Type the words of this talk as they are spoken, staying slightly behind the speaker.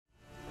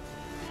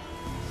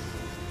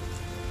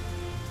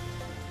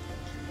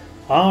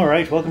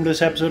Alright, welcome to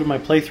this episode of my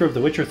playthrough of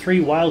The Witcher 3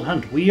 Wild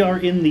Hunt. We are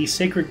in the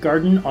Sacred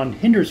Garden on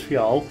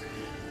Hindersfjall,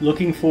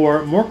 looking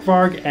for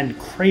Morkvarg and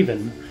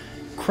Craven.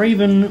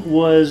 Craven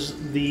was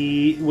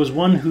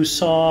one who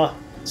saw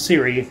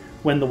Ciri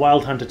when the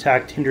Wild Hunt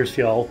attacked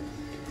Hindersfjall,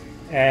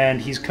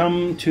 and he's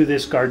come to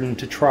this garden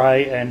to try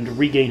and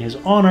regain his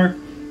honor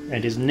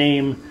and his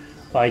name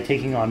by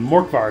taking on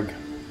Morkvarg,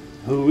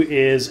 who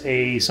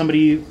is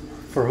somebody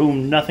for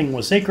whom nothing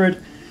was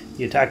sacred.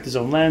 He attacked his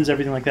own lands,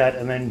 everything like that,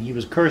 and then he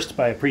was cursed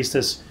by a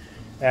priestess,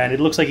 and it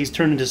looks like he's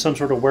turned into some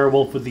sort of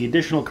werewolf with the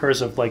additional curse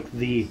of, like,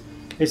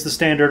 it's the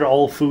standard,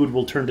 all food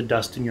will turn to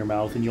dust in your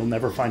mouth and you'll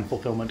never find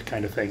fulfillment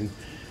kind of thing.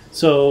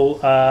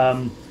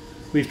 So,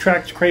 we've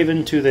tracked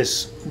Craven to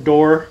this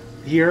door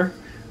here,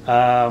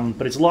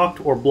 but it's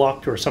locked or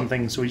blocked or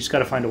something, so we just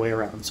gotta find a way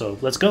around. So,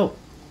 let's go!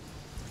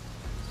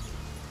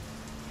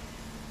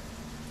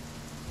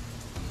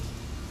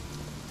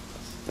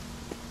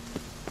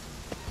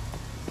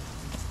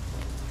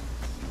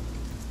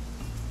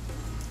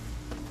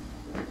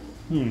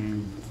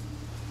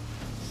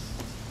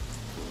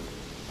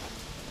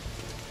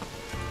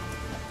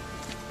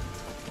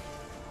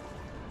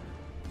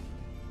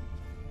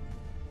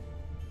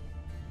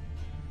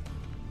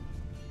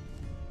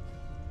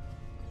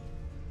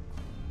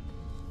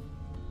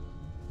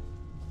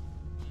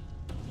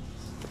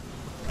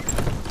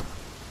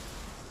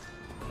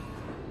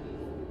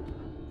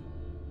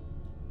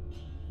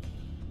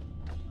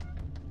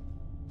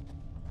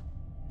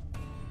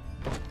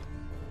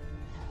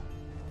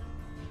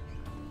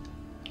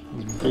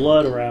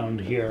 Blood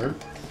around here,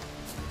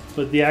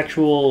 but the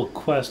actual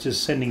quest is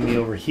sending me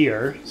over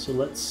here, so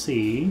let's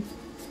see.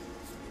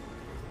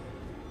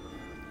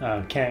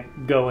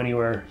 Can't go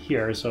anywhere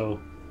here,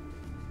 so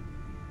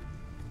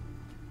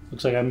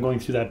looks like I'm going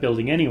through that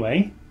building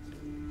anyway.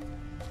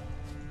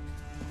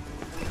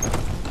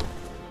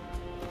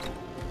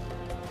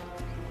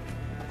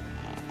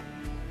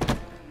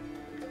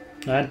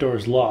 That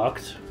door's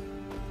locked.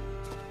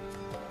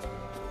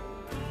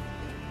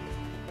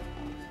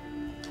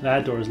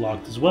 That door is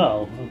locked as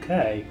well.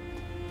 Okay.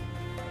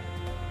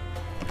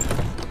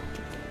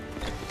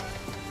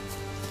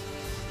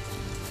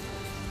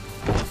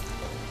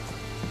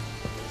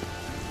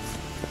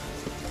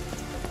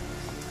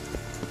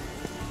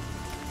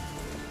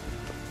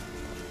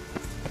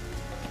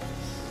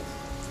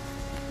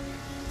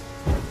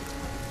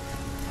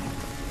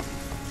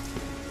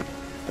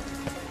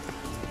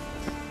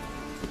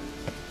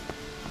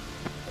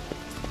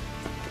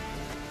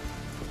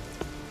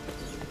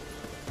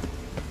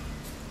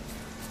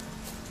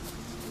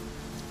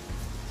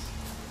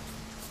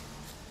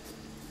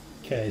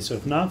 Okay, so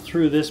if not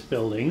through this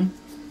building,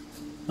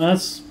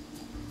 let's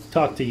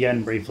talk to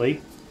Yen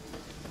briefly.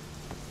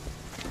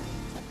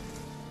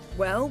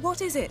 Well,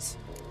 what is it?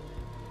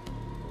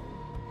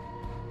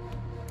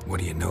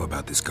 What do you know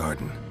about this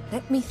garden?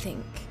 Let me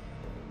think.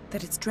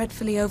 That it's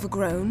dreadfully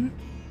overgrown.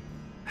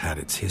 Had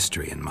its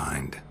history in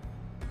mind.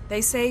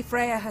 They say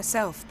Freya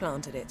herself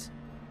planted it.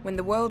 When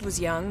the world was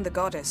young, the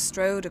goddess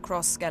strode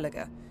across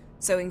Skellige,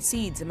 sowing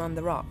seeds among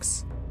the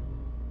rocks.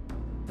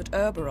 But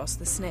Urboros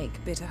the snake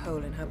bit a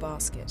hole in her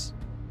basket.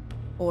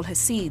 All her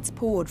seeds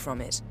poured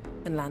from it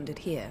and landed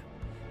here.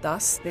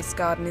 Thus, this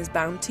garden is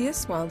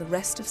bounteous while the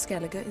rest of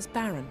Skellige is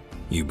barren.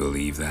 You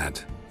believe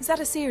that? Is that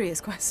a serious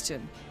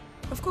question?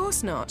 Of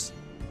course not.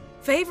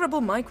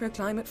 Favorable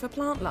microclimate for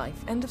plant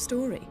life. End of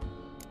story.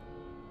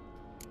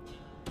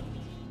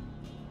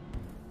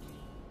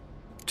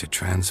 To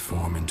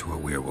transform into a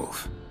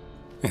werewolf.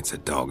 It's a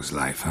dog's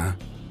life, huh?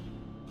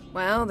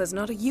 Well, there's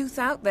not a youth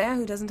out there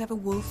who doesn't have a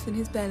wolf in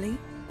his belly.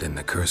 Then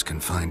the curse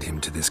confined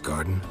him to this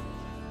garden?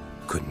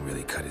 Couldn't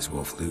really cut his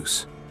wolf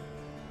loose.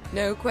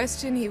 No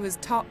question he was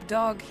top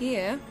dog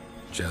here.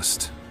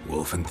 Just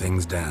wolfing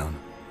things down,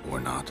 or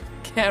not.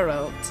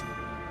 Geralt.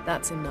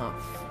 That's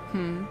enough.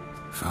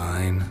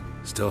 Fine.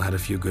 Still had a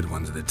few good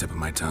ones at the tip of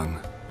my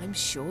tongue. I'm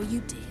sure you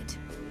did.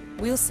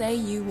 We'll say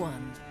you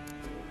won.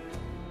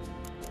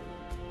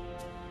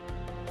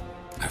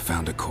 I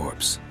found a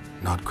corpse.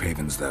 Not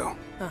Craven's, though.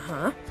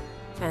 Uh-huh.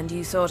 And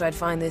you thought I'd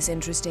find this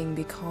interesting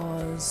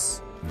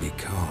because...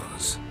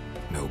 Because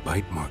no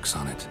bite marks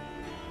on it.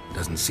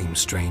 Doesn't seem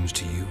strange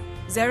to you?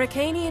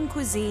 Zerrikanian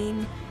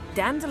cuisine,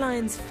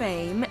 dandelion's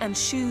fame, and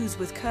shoes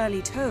with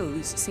curly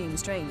toes seem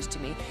strange to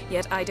me,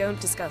 yet I don't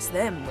discuss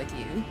them with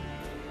you.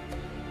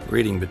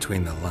 Reading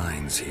between the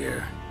lines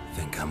here,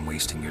 think I'm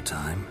wasting your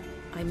time?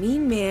 I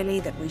mean merely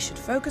that we should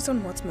focus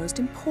on what's most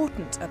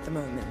important at the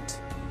moment.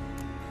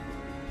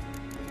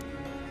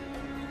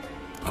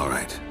 All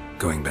right,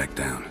 going back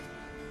down.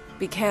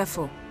 Be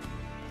careful.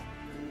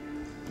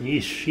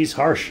 Yeesh, she's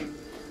harsh.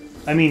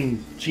 I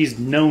mean, she's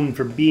known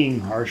for being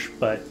harsh,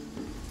 but...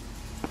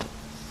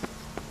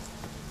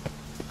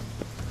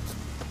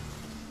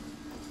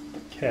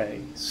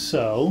 Okay,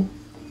 so...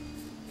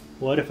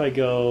 What if I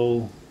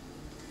go...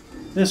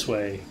 this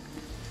way?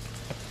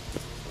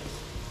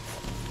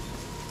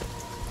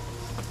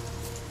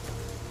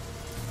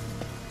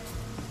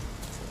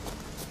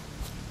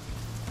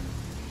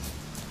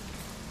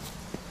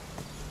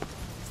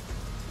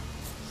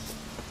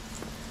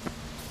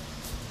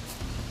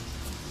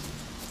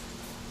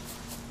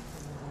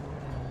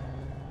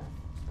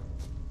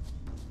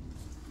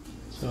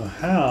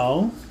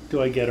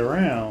 do I get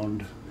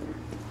around?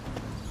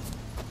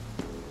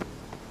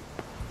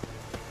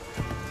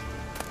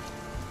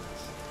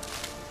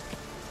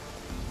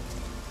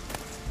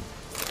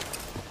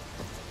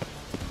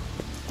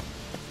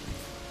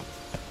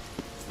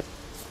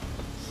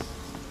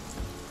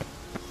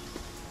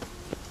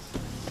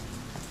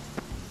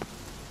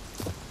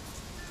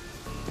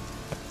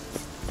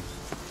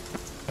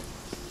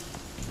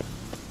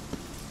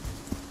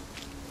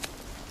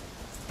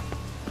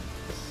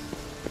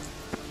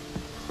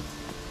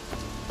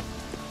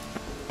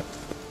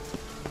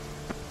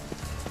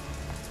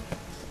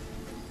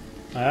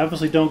 I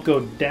obviously don't go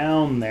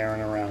down there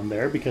and around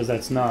there because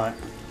that's not...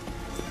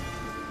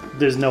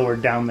 There's nowhere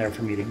down there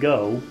for me to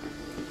go.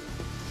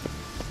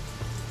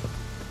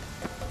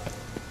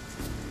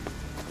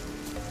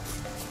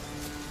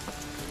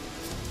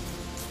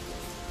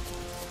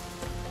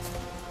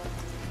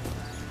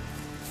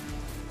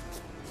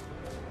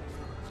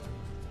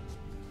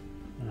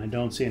 And I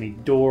don't see any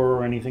door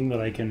or anything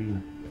that I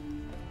can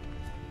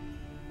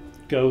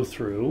go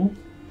through.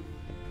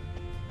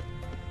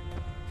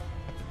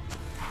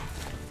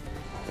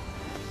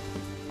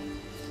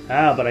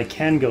 Ah, but I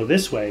can go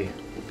this way.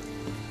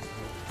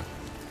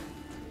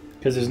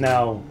 Because there's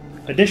now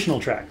additional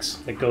tracks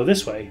that go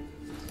this way.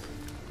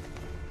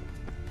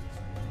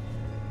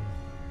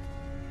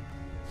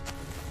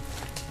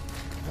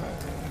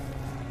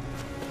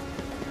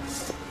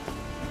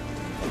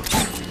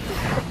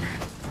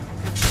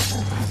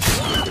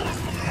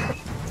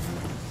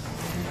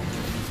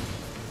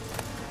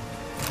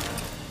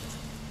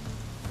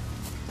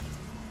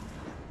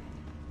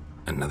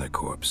 Another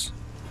corpse.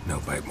 No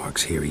bite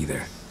marks here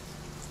either.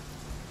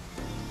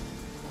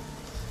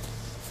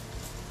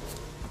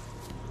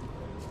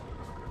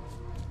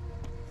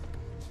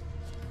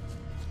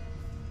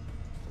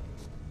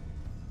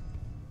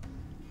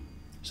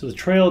 So the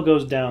trail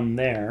goes down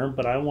there,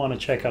 but I want to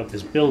check out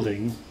this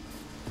building.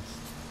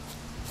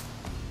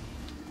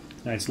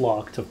 And it's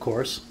locked, of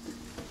course.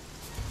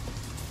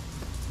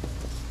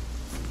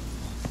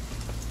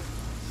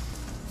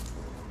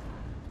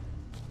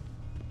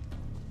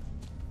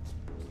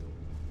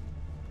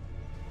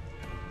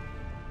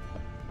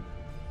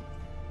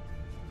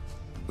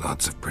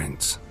 Lots of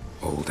prints,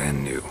 old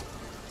and new.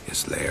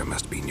 His lair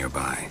must be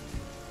nearby.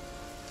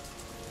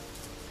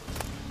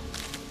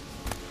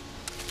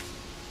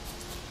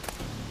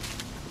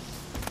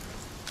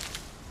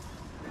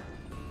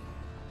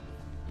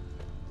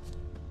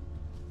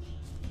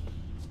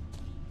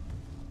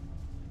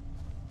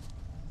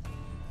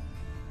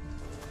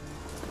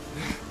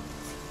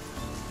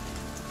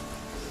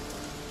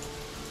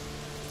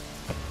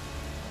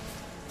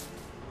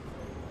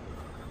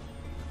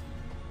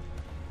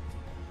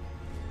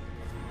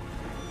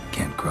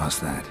 Cross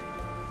that.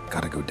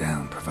 Gotta go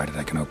down, provided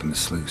I can open the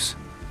sluice.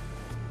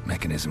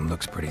 Mechanism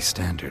looks pretty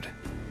standard.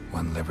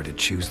 One lever to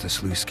choose the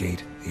sluice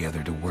gate, the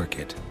other to work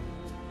it.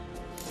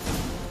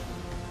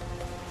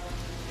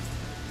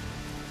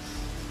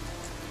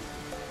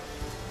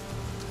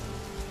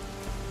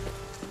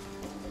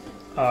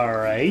 All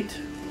right.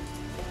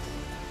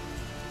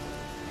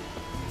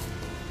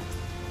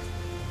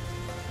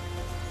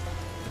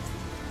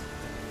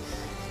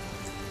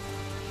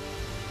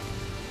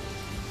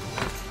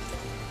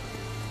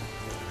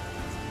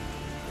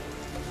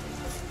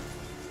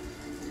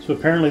 So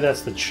apparently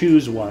that's the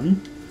choose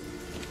one.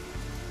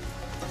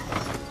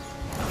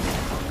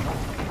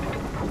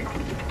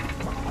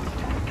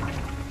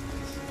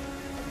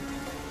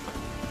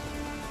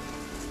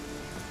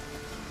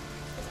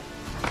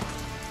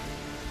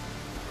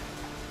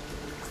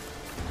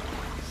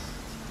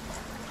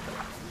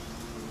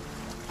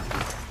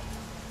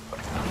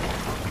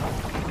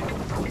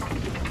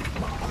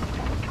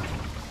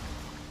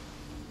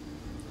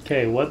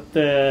 Okay,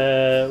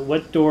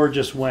 what door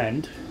just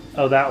went?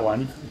 Oh, that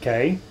one.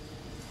 Okay.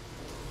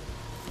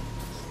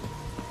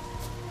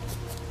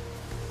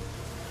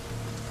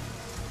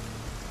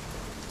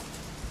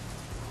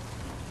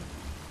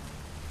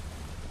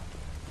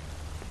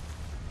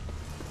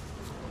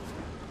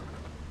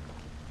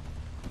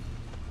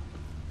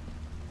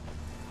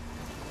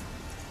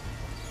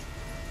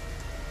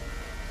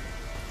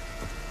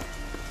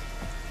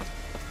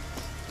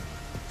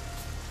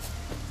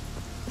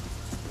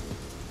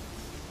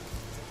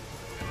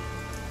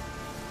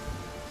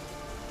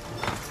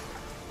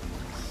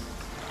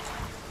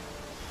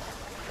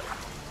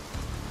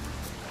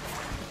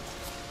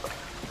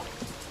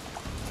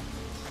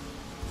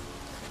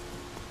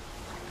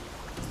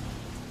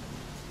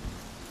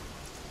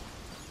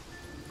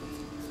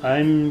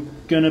 I'm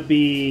gonna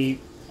be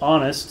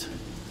honest.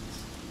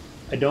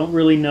 I don't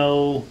really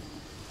know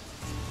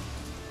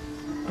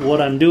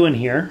what I'm doing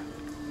here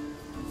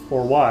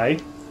or why.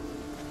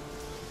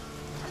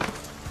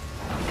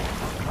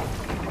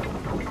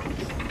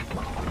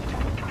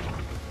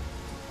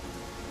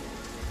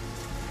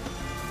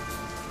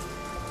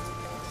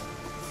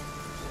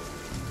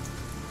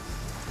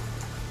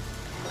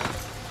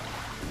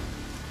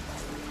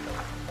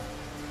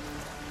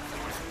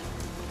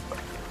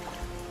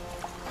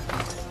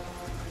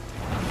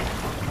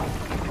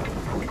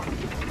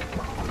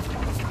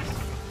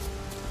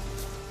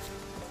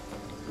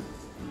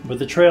 But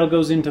the trail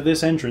goes into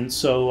this entrance,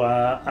 so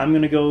I'm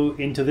going to go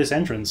into this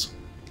entrance.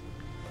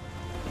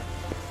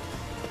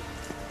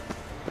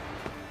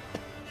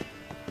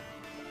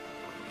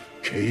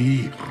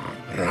 Key,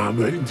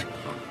 Raymond,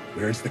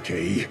 where's the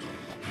key?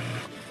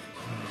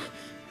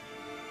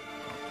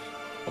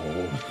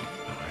 All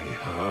I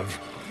have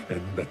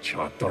in the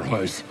chapter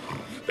house,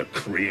 the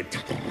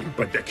crate,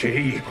 but the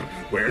key,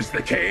 where's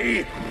the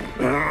key?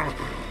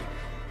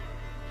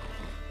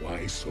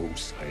 Why so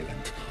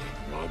silent,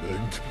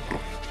 Raymond?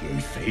 You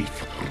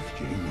thief,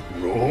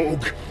 you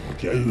rogue,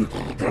 you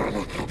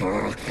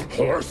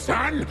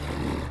whoreson,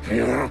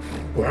 you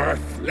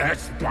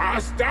worthless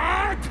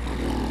bastard!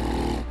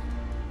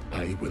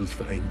 I will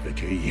find the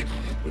key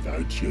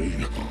without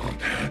you,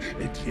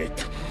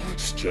 idiot,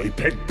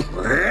 stupid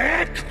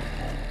prick!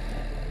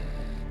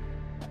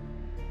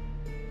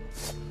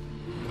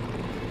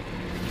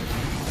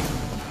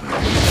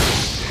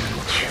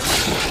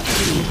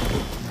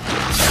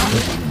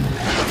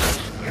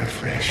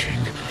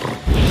 Refreshing.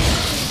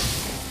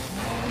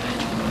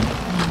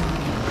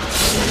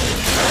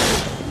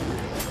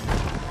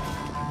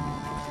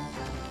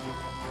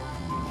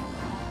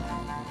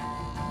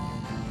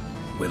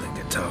 Willing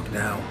to talk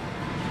now?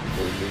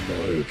 Only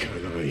now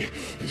can I.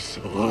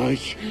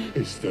 Such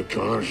is the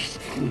curse.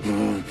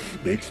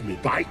 Makes me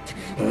bite,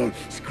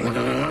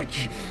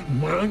 scratch,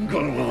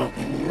 mangle,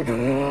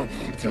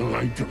 till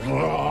I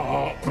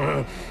drop.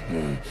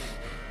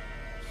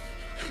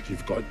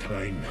 You've got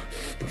time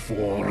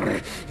before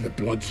the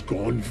blood's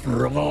gone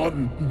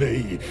from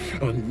me,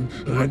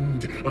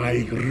 and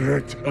I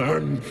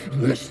return.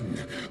 Listen,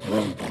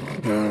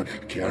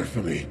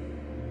 carefully.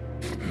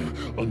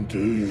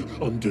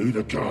 Undo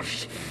the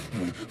curse.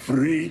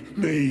 Free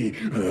me.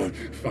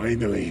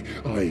 Finally,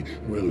 I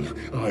will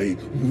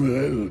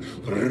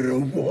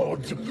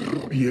reward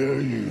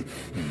you.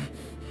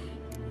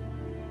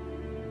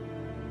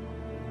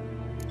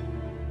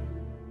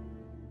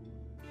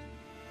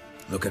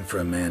 Looking for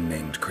a man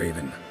named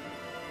Craven.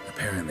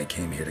 Apparently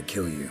came here to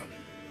kill you.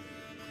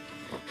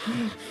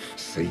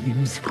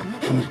 Seems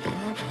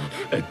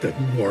it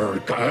didn't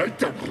work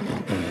out.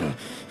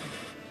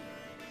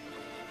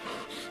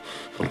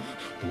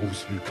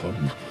 Those who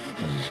come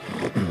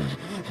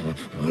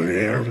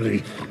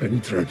rarely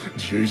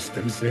introduce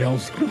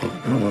themselves.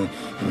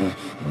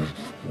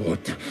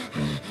 What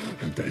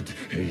did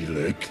he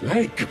look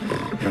like?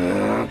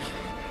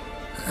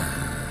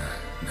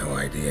 No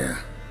idea.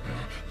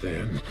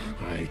 Then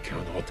I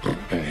cannot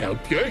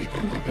help you.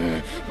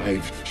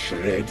 I've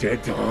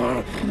shredded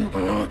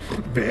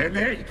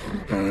many.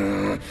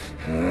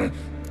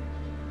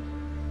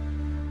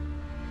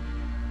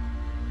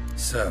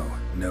 So,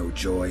 no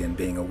joy in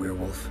being a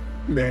werewolf?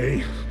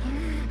 Nay.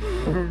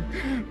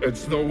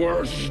 It's the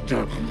worst.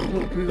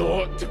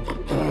 Not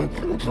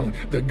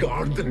the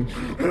garden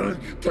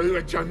to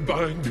which I'm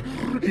bound,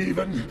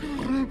 even.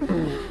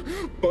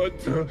 But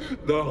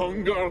the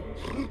hunger.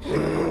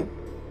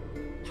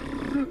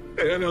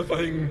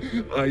 Anything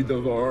I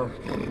devour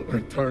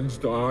turns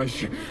to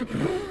ash.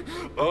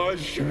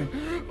 Ash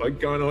I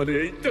cannot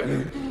eat.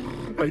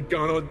 I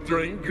cannot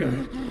drink.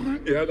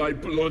 Yet I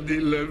bloody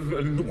live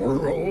and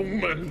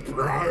roam and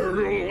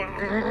prowl.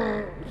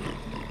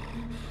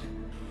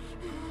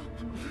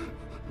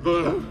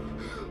 The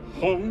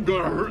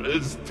hunger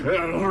is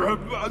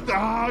terrible.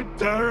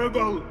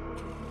 Terrible.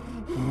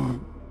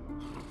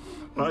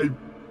 I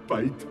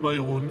bite my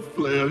own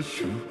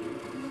flesh.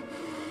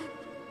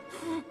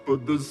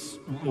 But the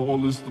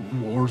smallest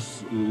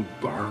morsel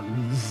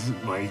burns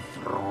my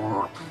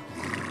throat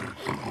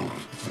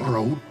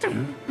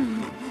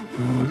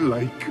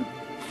like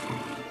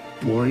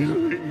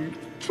boiling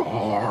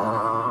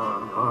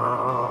tar.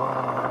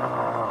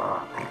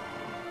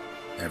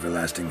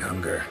 Everlasting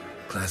hunger.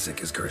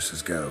 Classic as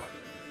curses go.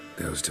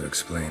 Goes to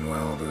explain why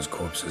all those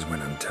corpses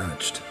went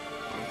untouched.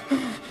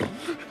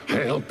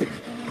 Help,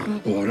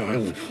 or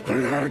I'll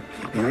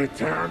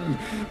return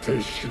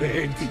to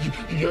shred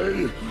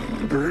you,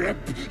 rip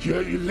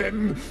you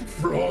limb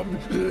from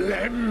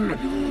limb.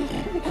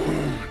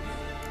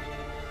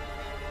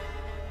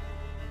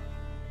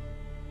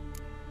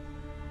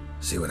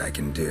 See what I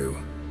can do.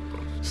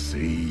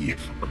 See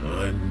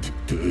and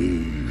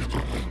do,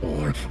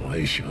 or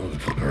I shall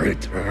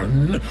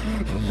return.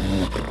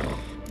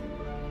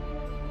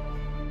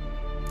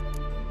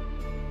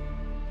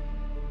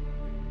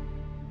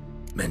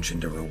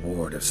 Mentioned a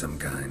reward of some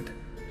kind.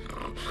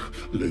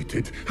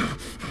 Looted,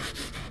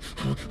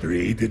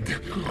 raided,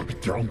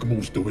 drunk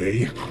most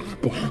away,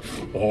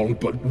 all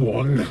but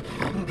one.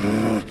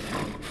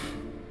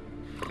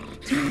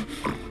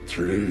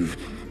 True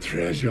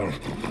treasure,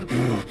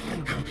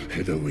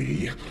 hid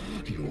away.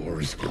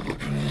 Yours.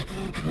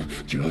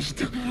 Just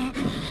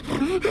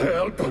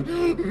help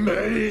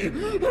me.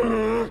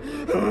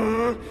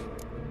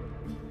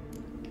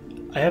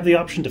 I have the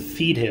option to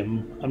feed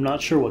him. I'm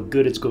not sure what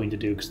good it's going to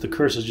do, because the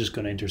curse is just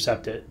going to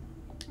intercept it.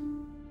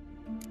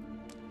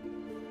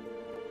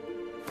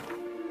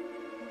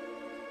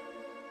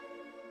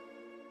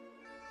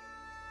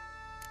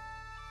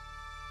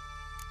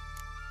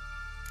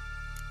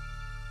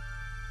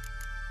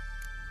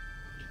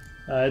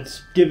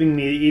 It's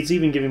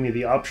even giving me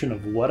the option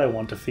of what I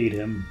want to feed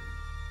him.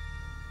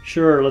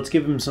 Sure, let's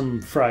give him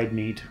some fried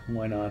meat.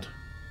 Why not?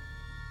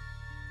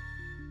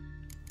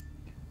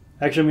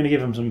 Actually, I'm going to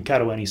give him some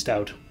Katawani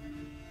stout.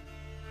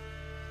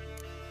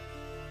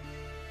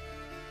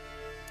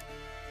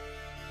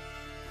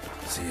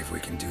 See if we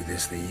can do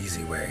this the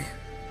easy way.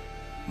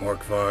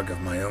 Morkvarg,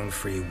 of my own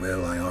free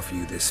will, I offer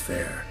you this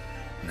fare.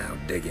 Now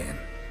dig in.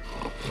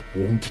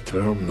 Won't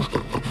turn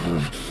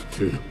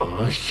to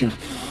ash.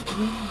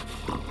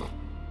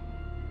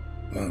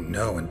 Won't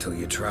know until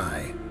you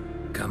try.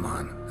 Come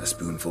on, a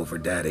spoonful for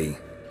Daddy.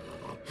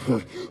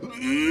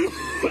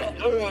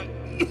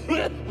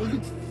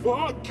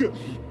 Fuck!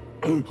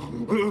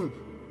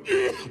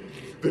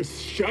 This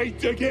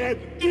shite again!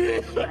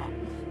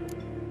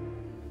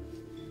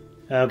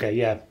 Okay,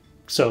 yeah.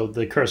 So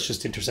the curse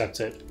just intercepts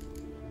it.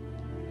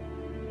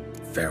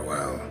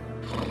 Farewell.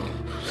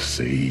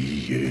 See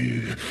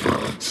you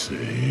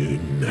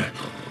soon.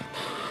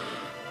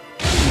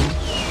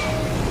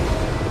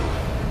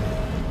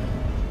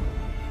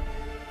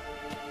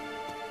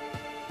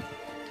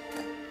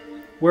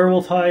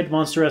 Werewolf hide,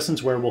 monster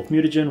essence, werewolf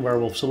mutagen,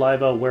 werewolf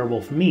saliva,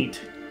 werewolf meat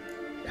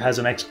has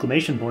an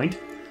exclamation point,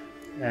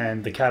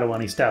 and the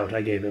Katawani stout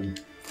I gave him.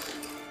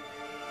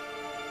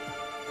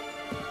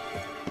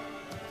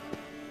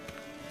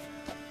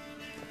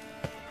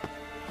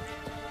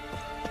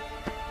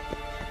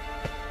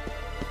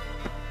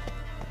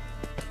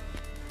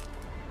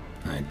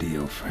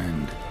 Ideal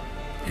friend.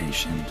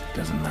 Patient,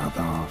 doesn't mouth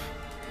off.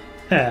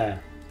 Ha.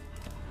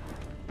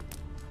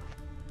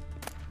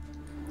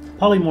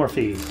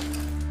 Polymorphy.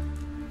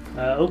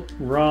 Oh,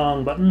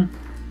 wrong button.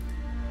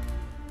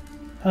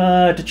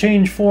 To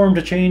change form,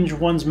 to change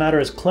one's matter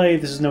as clay.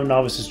 This is no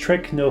novice's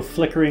trick. No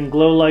flickering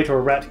glow light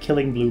or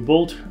rat-killing blue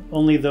bolt.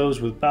 Only those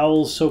with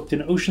bowels soaked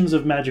in oceans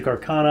of magic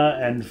arcana,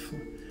 and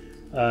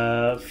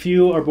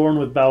few are born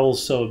with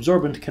bowels so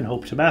absorbent can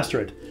hope to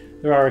master it.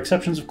 There are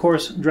exceptions, of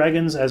course.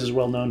 Dragons, as is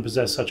well known,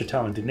 possess such a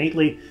talent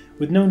innately.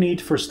 With no need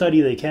for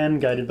study, they can,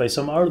 guided by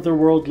some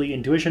otherworldly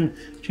intuition,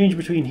 change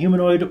between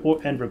humanoid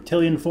and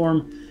reptilian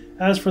form.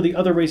 As for the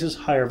other races,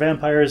 higher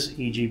vampires,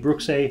 e.g.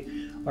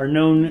 Bruxae, are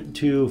known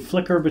to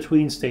flicker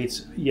between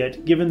states,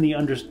 yet given the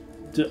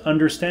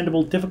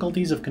understandable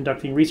difficulties of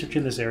conducting research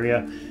in this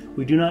area,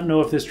 we do not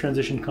know if this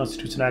transition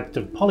constitutes an act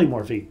of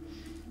polymorphy.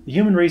 The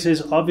human race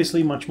is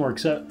obviously much more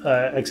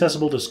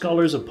accessible to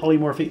scholars of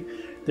polymorphy.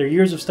 Their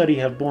years of study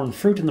have borne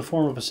fruit in the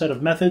form of a set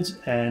of methods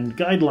and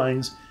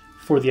guidelines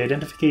for the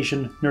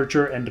identification,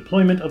 nurture, and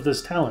deployment of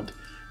this talent,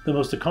 the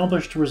most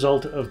accomplished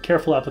result of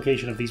careful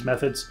application of these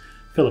methods,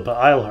 Philippa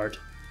Eilhart.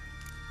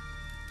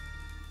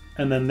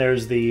 And then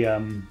there's the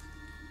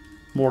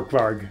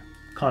Morkvarg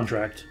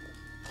contract.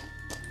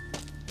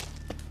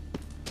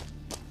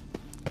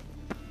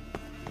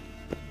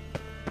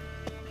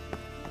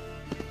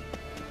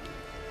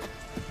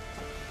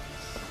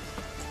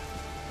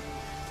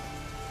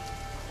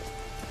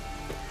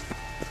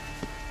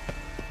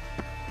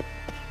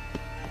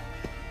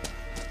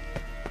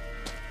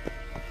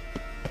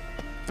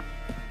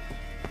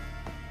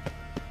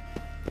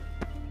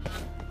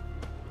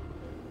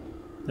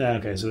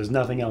 Okay, so there's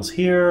nothing else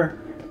here.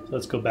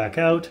 Let's go back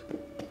out.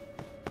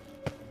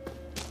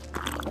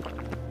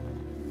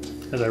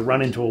 As I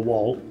run into a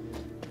wall.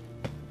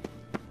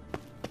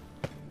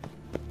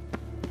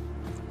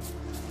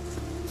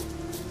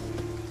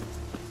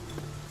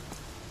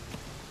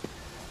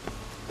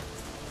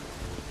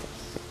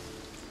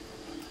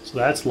 So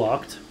that's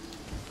locked.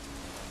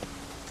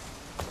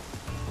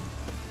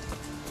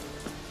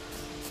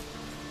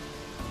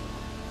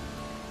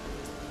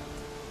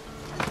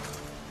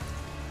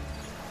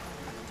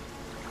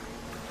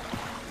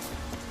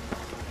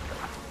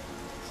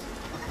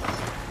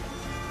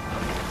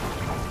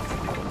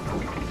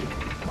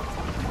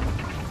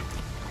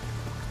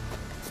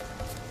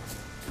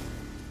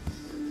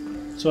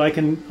 So I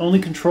can only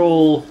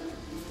control...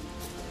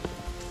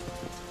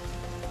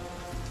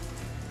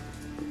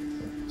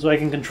 So I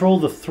can control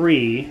the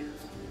 3,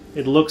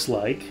 it looks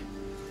like.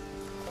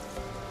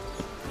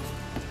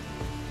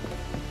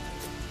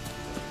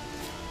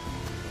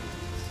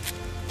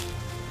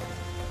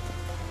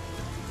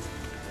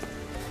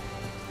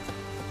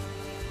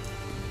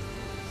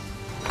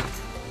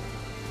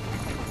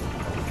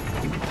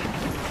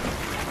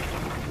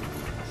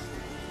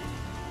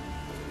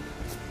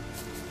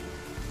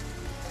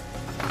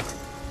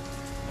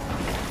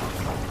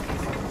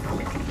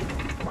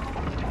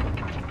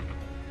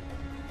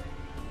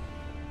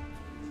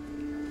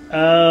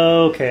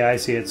 Okay, I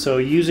see it. So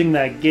using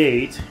that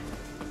gate,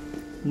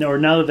 or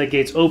now that that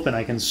gate's open,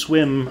 I can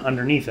swim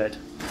underneath it.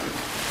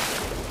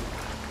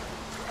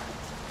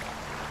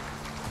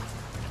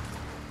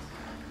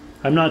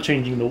 I'm not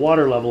changing the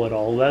water level at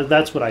all.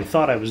 That's what I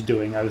thought I was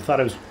doing. I thought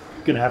I was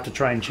going to have to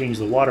try and change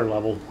the water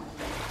level.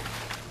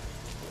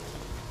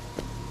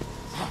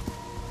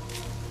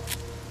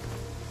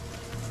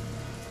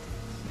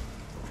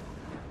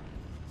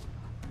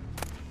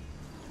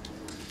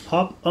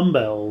 Pop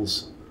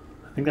umbels.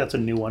 I think that's a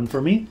new one for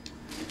me.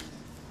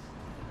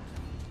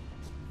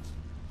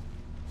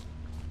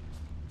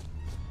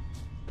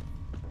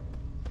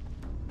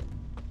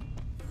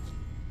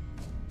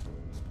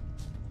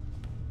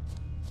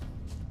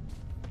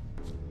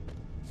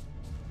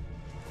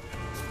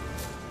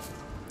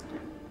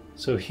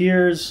 So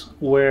here's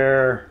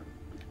the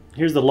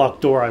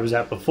locked door I was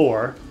at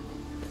before.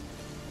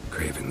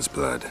 Craven's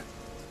blood.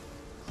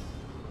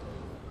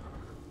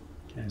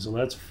 Okay, so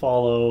let's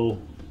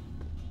follow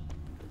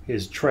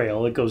his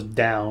trail. It goes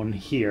down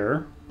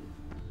here.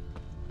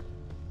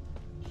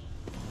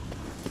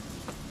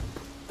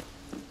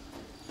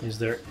 Is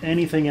there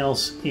anything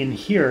else in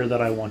here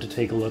that I want to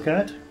take a look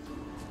at?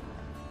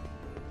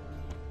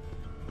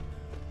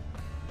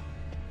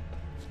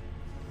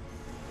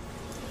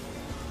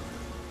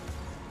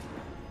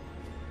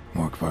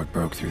 Morkvarg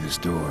broke through this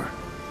door.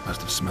 Must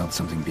have smelled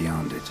something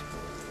beyond it.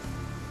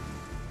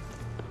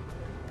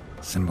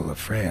 Symbol of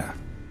Freya.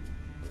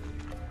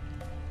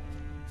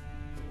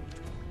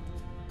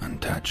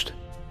 Untouched.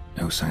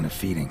 No sign of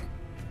feeding.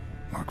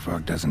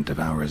 Morkvarg doesn't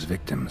devour his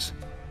victims.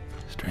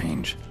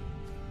 Strange.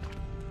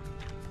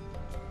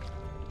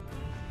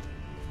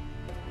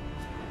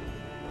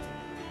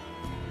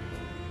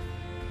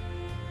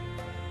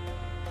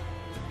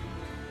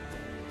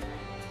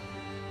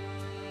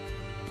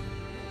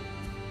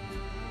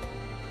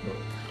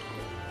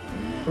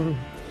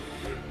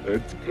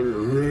 It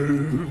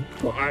grew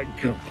back.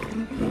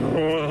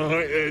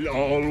 It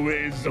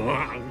always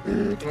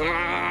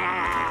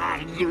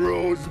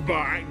grows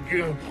back.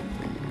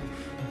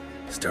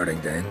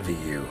 Starting to envy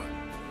you.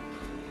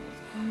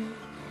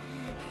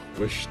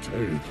 Wish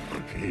to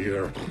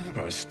hear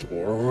a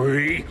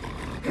story.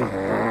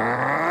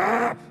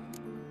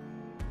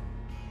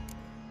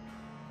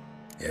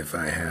 If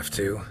I have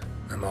to,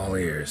 I'm all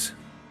ears.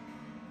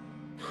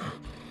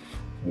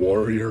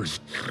 Warriors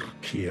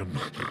came.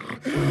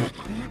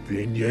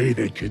 They knew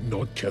they could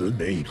not kill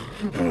me.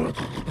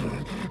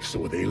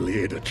 So they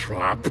laid a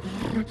trap.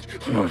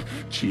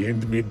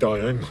 Chained me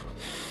down.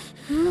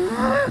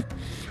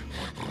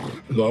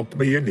 Locked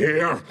me in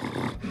here.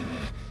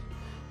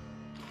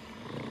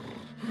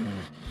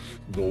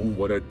 Know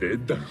what I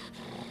did?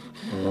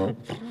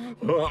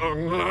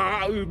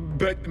 I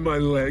bit my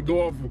leg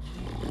off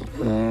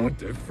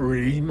to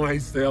free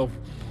myself.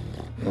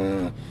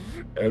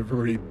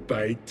 Every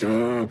bite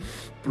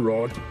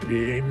brought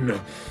pain,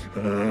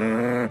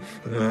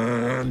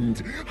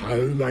 and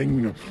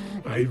howling,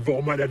 I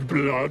vomited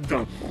blood.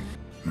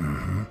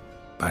 Mm-hmm.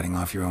 Biting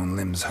off your own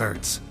limbs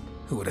hurts.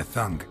 Who would have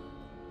thunk?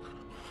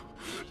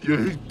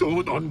 You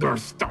don't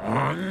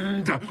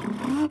understand.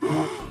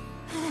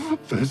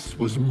 This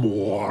was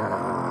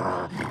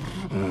more.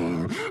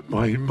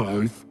 My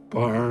mouth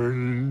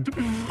burned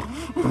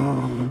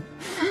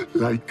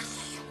like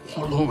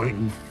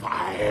swallowing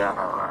fire,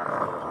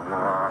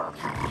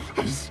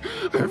 as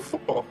if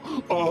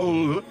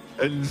all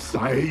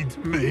inside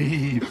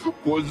me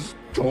was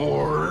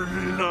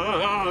torn.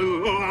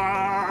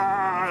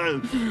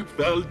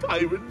 Felt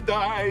I would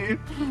die,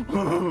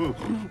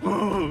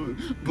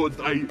 but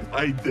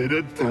I did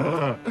it,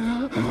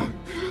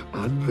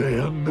 and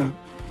then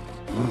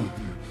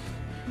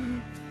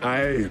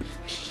I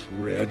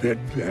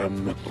shredded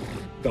them,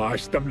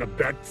 dashed them to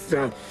bits,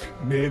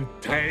 made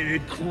tiny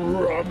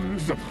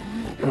crumbs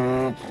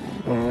of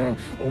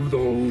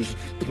those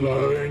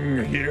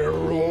plowing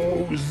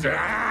heroes.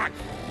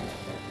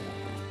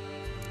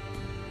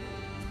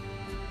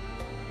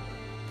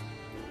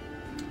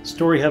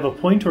 Story have a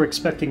point or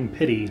expecting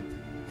pity?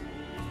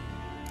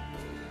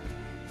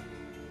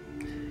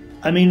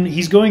 I mean,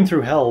 he's going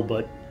through hell,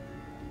 but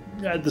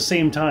at the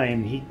same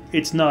time,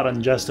 it's not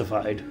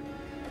unjustified.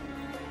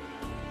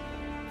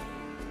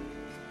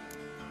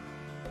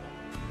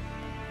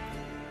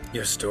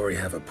 Your story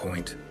have a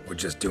point. We're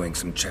just doing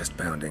some chest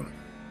pounding.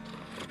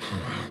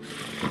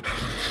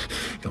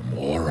 The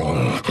moral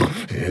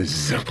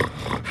is,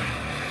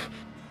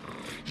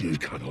 you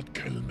cannot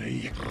kill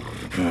me,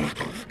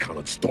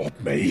 cannot stop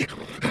me.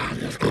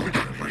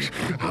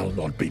 I'll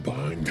not be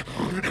bound.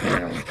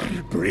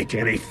 Break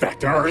any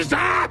fetters.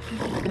 The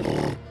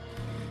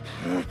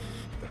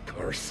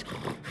curse.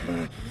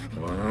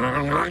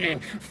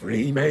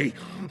 Free me,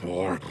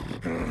 or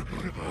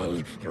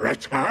I'll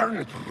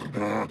return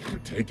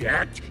to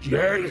get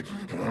you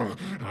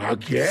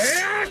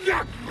again.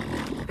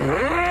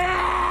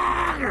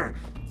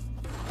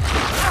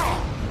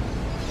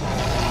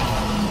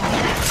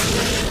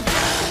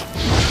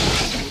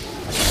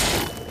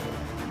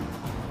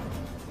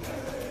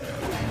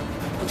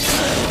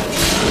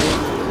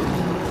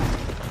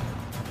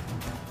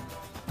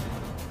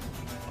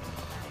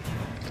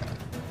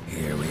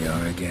 Here we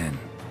are again.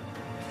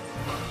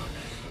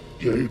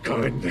 You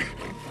can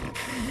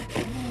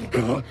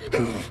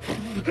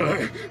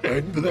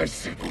end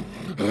this.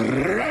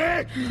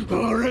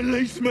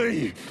 Release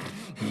me.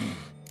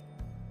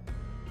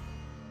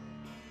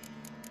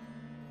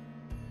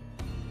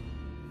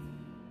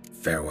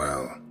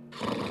 Farewell.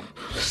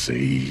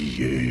 See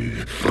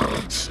you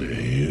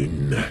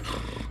soon.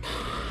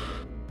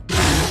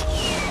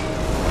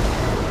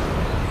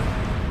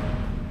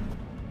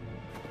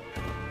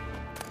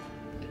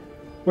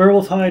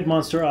 Werewolf hide,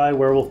 monster eye,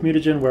 werewolf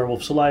mutagen,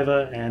 werewolf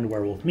saliva, and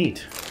werewolf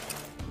meat.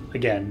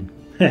 Again.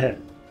 So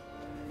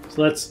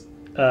let's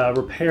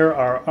repair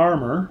our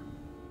armor.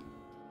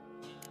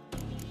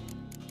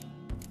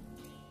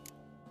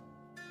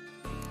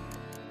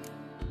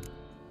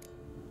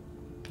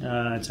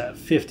 It's at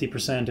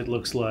 50%, it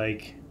looks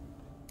like.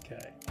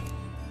 Okay.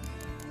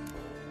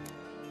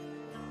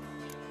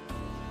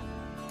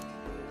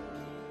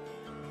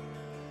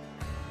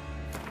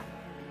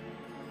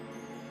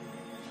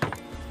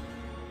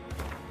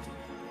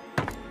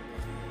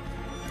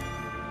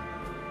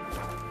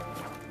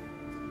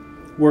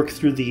 Work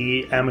through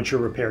the amateur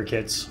repair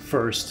kits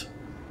first.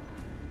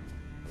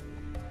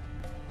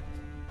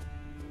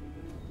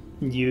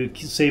 You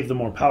save the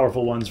more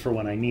powerful ones for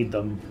when I need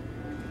them.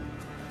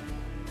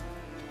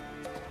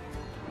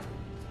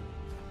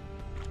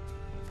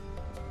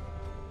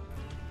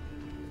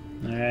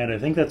 Alright, I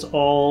think that's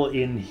all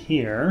in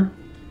here.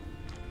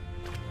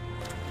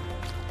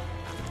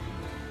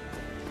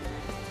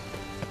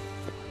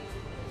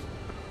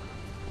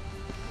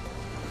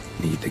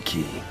 Need the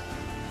key.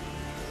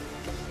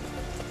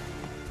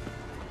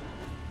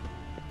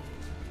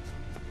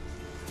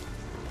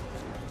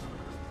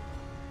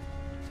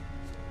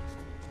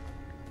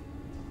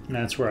 And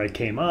that's where I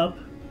came up.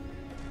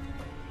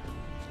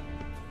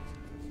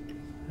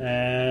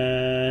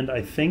 And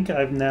I think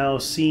I've now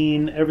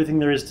seen everything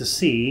there is to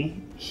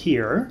see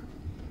here.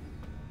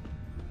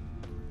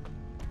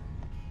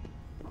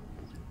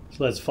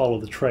 So let's follow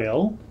the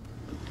trail.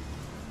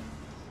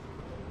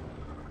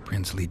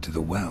 Prints lead to the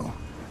well.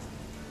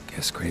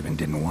 Guess Craven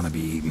didn't want to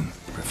be eaten.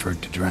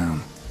 Preferred to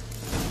drown.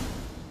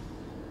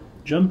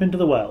 Jump into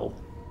the well.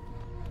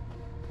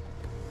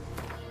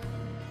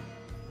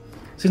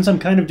 Since I'm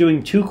kind of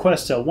doing two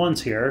quests at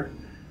once here,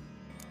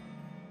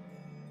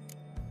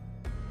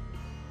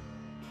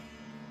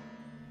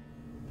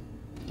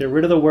 get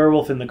rid of the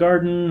werewolf in the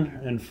garden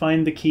and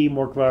find the key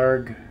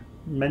Morkvarg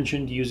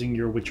mentioned using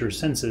your Witcher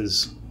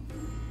senses.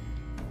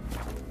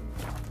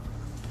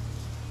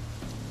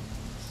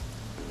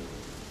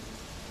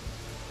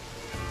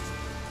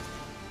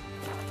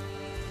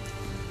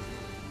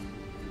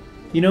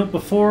 You know,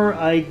 before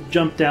I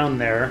jump down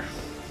there,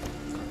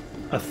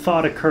 a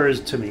thought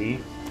occurs to me.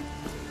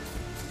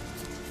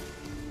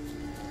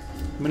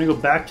 I'm going to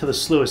go back to the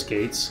sluice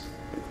gates.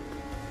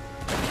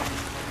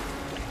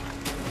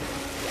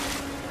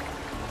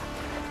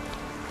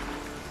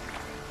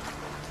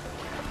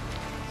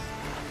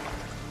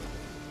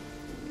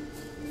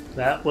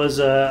 That was,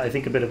 I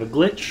think, a bit of a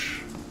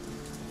glitch.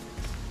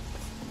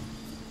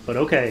 But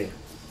okay.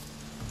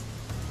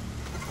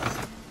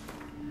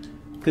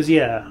 Because,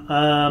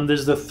 yeah,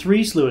 there's the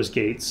 3 sluice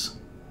gates.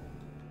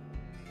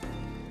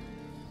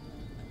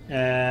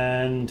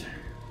 And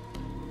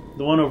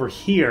the one over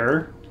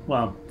here,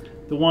 well,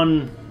 the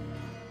one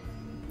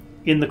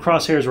in the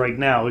crosshairs right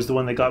now is the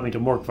one that got me to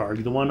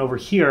Morkvarg. The one over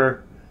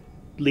here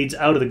leads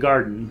out of the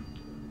garden.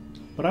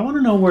 But I want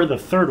to know where the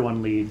third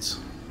one leads.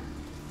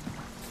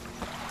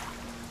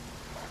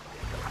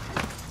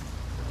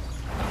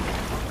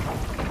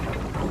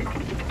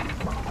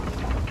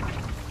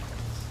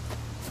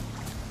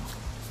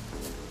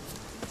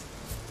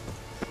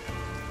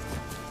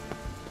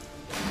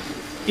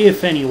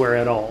 If anywhere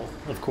at all,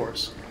 of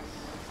course.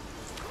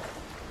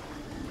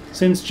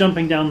 Since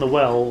jumping down the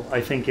well, I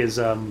think, is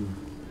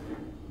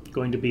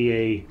going to be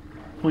a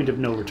point of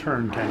no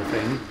return kind of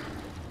thing.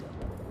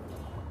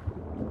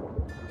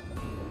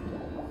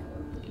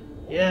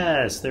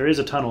 Yes, there is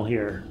a tunnel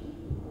here.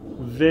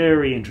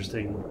 Very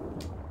interesting.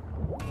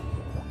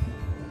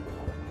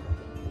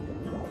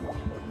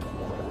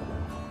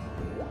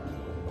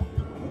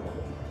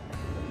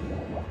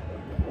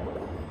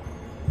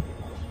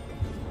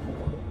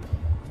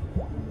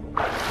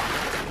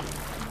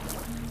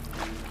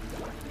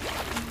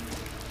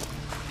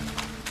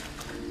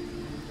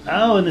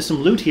 Oh, and there's some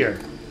loot here.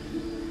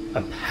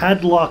 A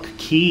padlock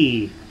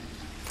key.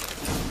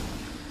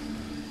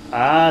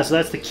 Ah, so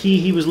that's the key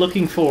he was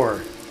looking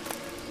for.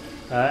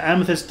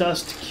 Amethyst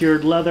dust,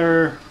 cured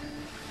leather.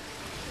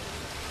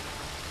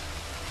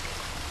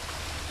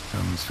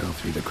 Stones fell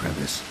through the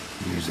crevice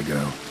years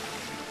ago.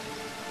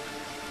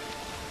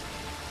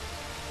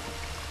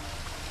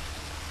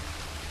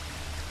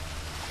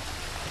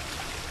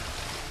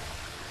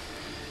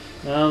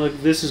 Look,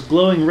 this is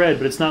glowing red,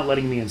 but it's not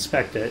letting me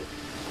inspect it.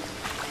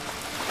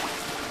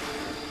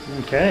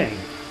 Okay.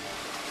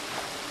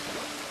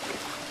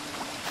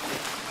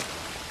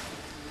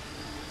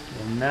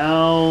 Well,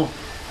 now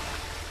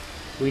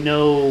we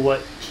know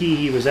what key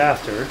he was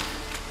after.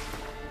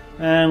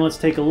 And let's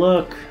take a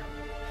look.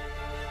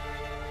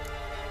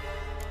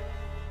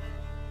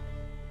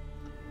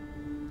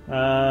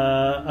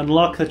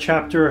 Unlock the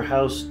chapter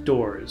house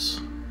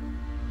doors.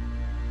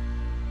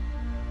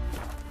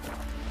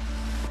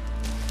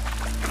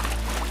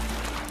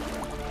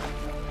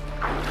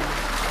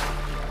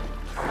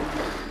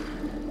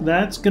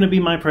 That's going to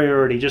be my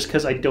priority, just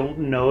because I don't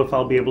know if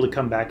I'll be able to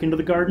come back into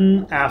the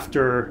garden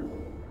after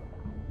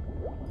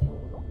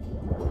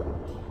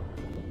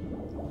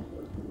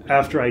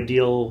I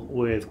deal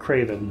with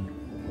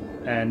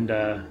Craven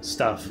and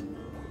stuff.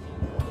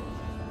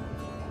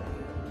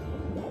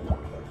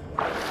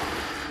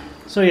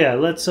 So yeah,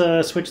 let's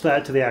switch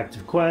that to the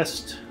active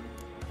quest.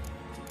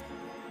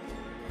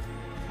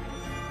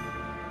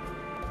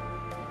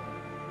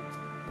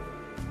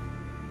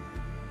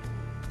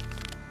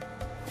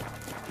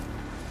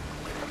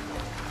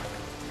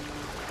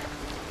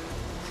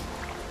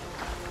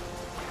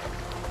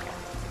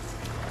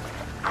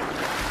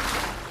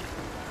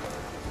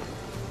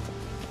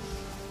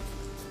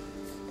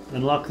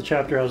 Unlock the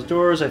chapter house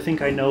doors. I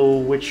think I know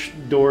which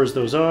doors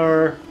those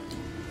are.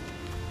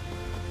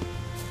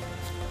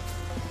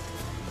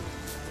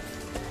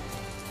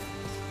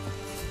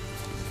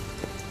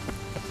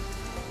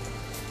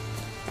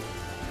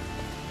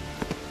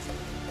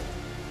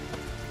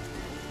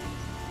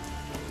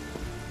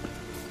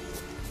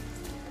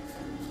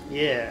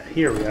 Yeah,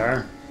 here we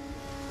are.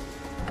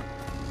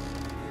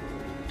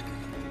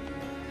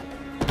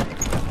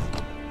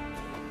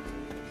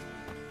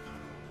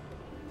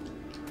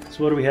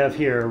 So what do we have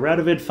here?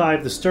 Radovid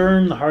 5 the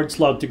Stern, The Hard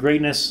Slog to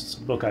Greatness. It's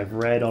a book I've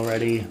read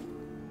already.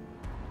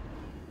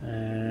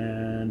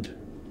 And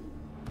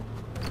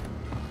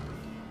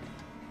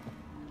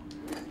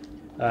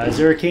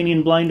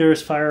Zerrikanian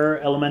Blinders, Fire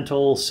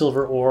Elemental,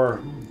 Silver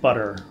Ore,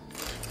 Butter.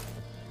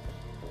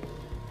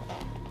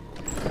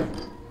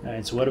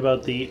 Alright, so what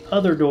about the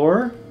other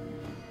door?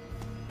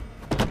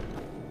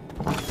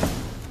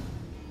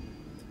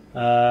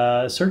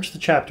 Search the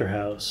chapter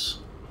house.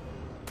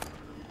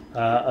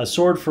 A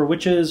sword for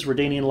witches,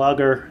 Redanian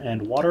lager,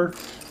 and water.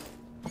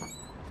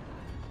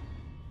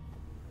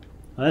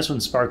 Oh, this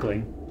one's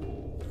sparkling.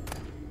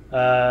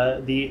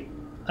 The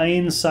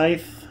Ein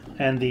Scythe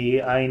and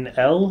the Ein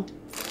El.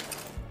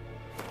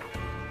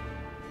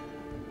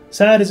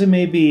 Sad as it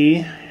may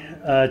be,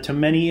 to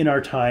many in our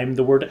time,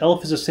 the word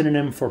elf is a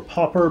synonym for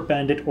pauper,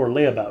 bandit, or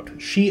layabout.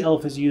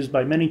 She-elf is used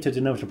by many to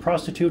denote a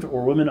prostitute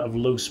or woman of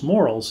loose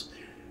morals.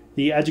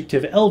 The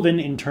adjective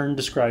elven, in turn,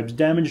 describes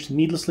damaged,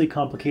 needlessly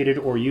complicated,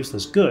 or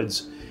useless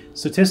goods.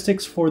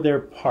 Statistics, for their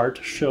part,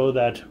 show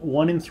that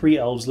 1 in 3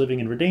 elves living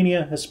in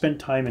Redania has spent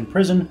time in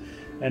prison,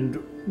 and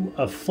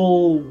a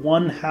full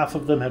 1/2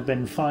 of them have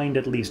been fined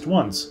at least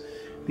once.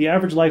 The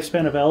average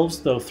lifespan of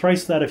elves, though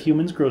thrice that of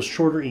humans, grows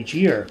shorter each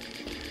year.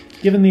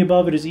 Given the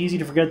above, it is easy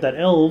to forget that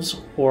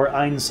elves, or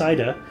Ein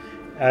Scythe,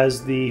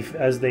 as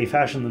they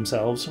fashioned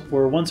themselves,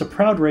 were once a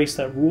proud race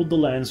that ruled the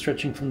land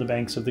stretching from the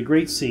banks of the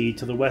Great Sea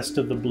to the west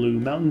of the Blue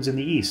Mountains in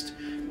the east,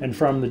 and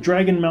from the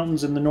Dragon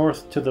Mountains in the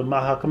north to the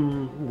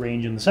Mahakam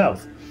Range in the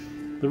south.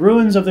 The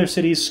ruins of their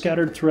cities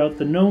scattered throughout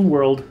the known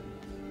world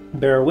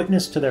bear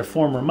witness to their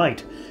former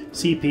might.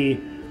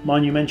 CP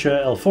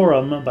Monumentia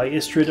Elforum by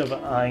Istrid of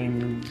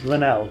Ein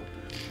Glenel.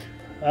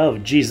 Oh,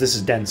 geez, this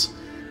is dense.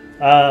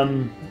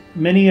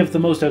 Many of the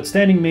most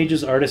outstanding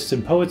mages, artists,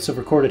 and poets of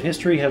recorded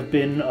history have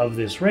been of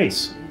this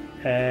race,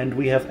 and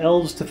we have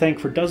elves to thank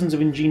for dozens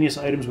of ingenious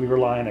items we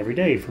rely on every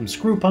day, from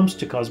screw pumps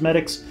to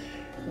cosmetics.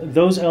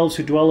 Those elves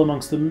who dwell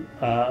amongst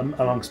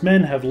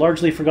men have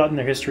largely forgotten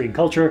their history and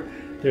culture,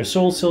 their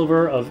sole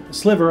sliver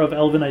of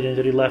elven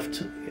identity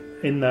left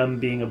in them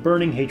being a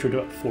burning hatred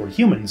for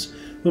humans,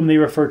 whom they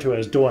refer to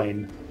as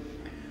Doin.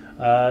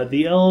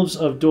 The elves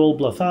of Dol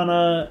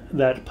Blathana,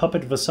 that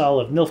puppet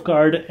vassal of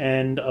Nilfgaard,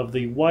 and of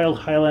the wild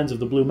highlands of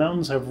the Blue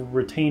Mountains have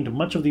retained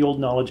much of the old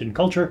knowledge and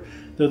culture,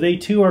 though they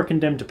too are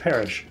condemned to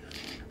perish.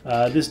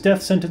 This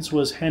death sentence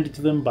was handed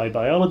to them by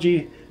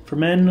biology, for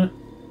men,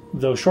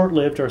 though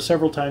short-lived, are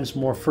several times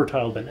more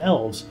fertile than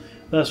elves.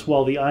 Thus,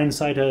 while the Ein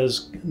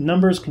Scythe's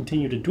numbers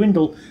continue to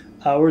dwindle,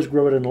 ours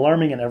grow at an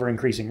alarming and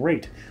ever-increasing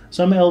rate.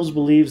 Some elves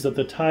believe that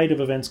the tide of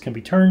events can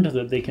be turned,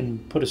 that they can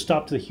put a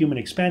stop to the human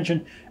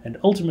expansion, and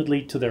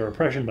ultimately to their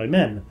oppression by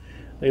men.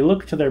 They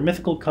look to their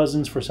mythical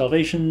cousins for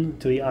salvation,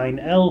 to the Ein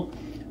El,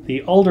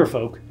 the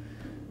Alderfolk.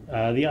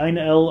 The Ein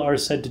El are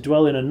said to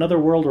dwell in another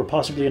world or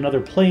possibly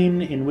another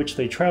plane in which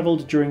they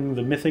traveled during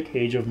the mythic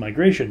age of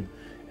migration,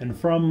 and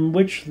from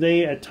which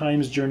they at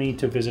times journey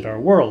to visit our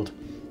world.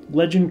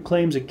 Legend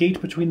claims a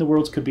gate between the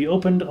worlds could be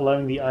opened,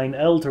 allowing the Ein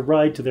El to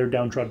ride to their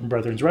downtrodden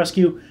brethren's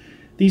rescue.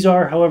 These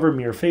are, however,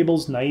 mere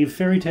fables, naive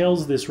fairy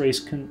tales this race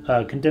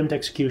condemned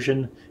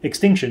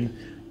extinction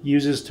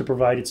uses to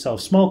provide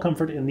itself small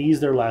comfort in these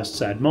their last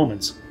sad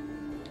moments.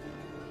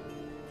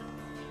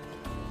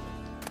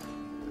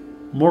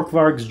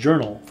 Morkvarg's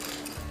Journal.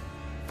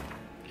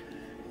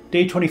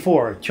 Day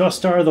 24.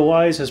 Tjostar the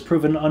Wise has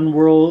proven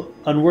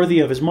unworthy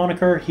of his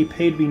moniker. He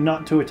paid me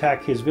not to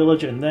attack his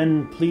village, and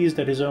then, pleased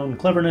at his own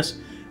cleverness,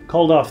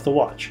 called off the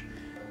watch.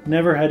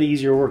 Never had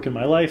easier work in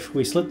my life.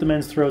 We slit the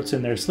men's throats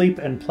in their sleep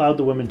and plowed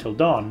the women till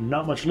dawn.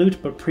 Not much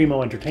loot, but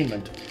primo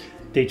entertainment.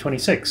 Day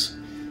 26.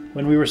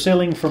 When we were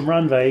sailing from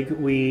Ranveig,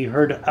 we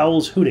heard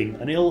owls hooting,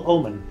 an ill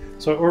omen,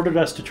 so I ordered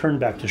us to turn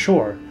back to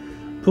shore.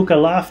 Puka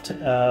laughed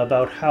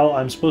about how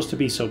I'm supposed to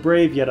be so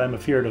brave, yet I'm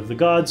afeard of the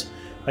gods.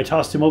 I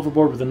tossed him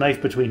overboard with a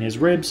knife between his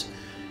ribs,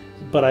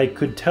 but I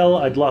could tell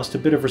I'd lost a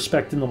bit of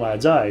respect in the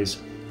lad's eyes.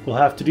 We'll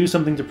have to do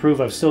something to prove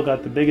I've still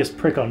got the biggest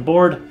prick on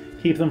board,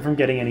 keep them from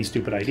getting any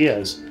stupid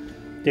ideas.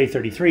 Day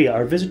 33.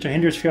 Our visit to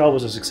Hindersfjall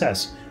was a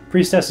success.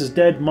 Priestess is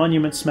dead,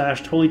 monument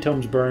smashed, holy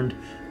tomes burned,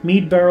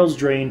 mead barrels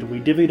drained,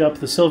 we divvied up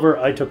the silver,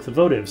 I took the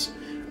votives.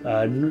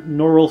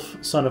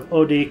 Norulf, son of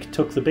Odik,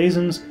 took the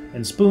basins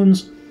and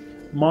spoons,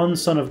 Mon,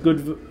 son of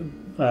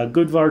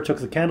Gudvar, took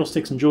the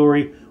candlesticks and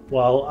jewelry,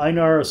 while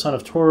Einar, son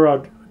of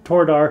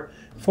Toradar,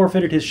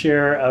 forfeited his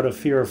share out of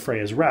fear of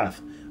Freya's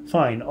wrath.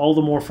 Fine, all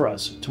the more for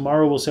us.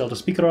 Tomorrow we'll sail to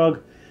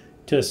Spikarog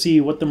to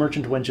see what the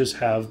merchant wenches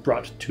have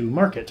brought to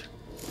market.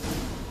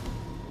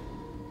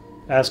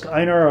 Ask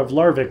Einar of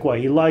Larvik why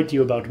he lied to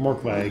you about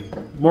Morkvarg.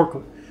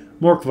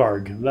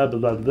 Morkvarg. Blah, blah,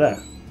 blah, blah.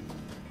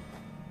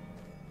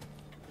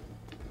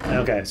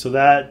 Okay, so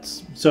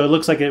that's... So it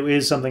looks like it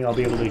is something I'll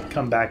be able to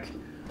come back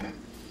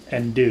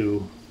and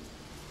do.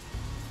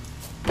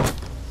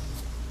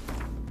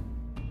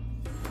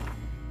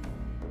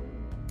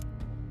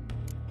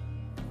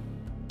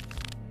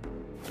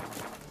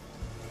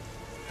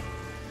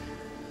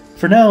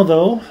 For now,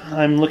 though,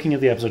 I'm looking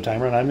at the episode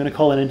timer, and I'm going to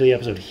call an end to the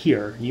episode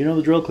here. You know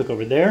the drill. Click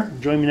over there.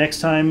 Join me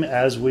next time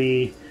as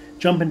we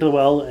jump into the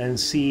well and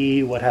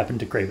see what happened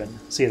to Craven.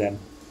 See you then.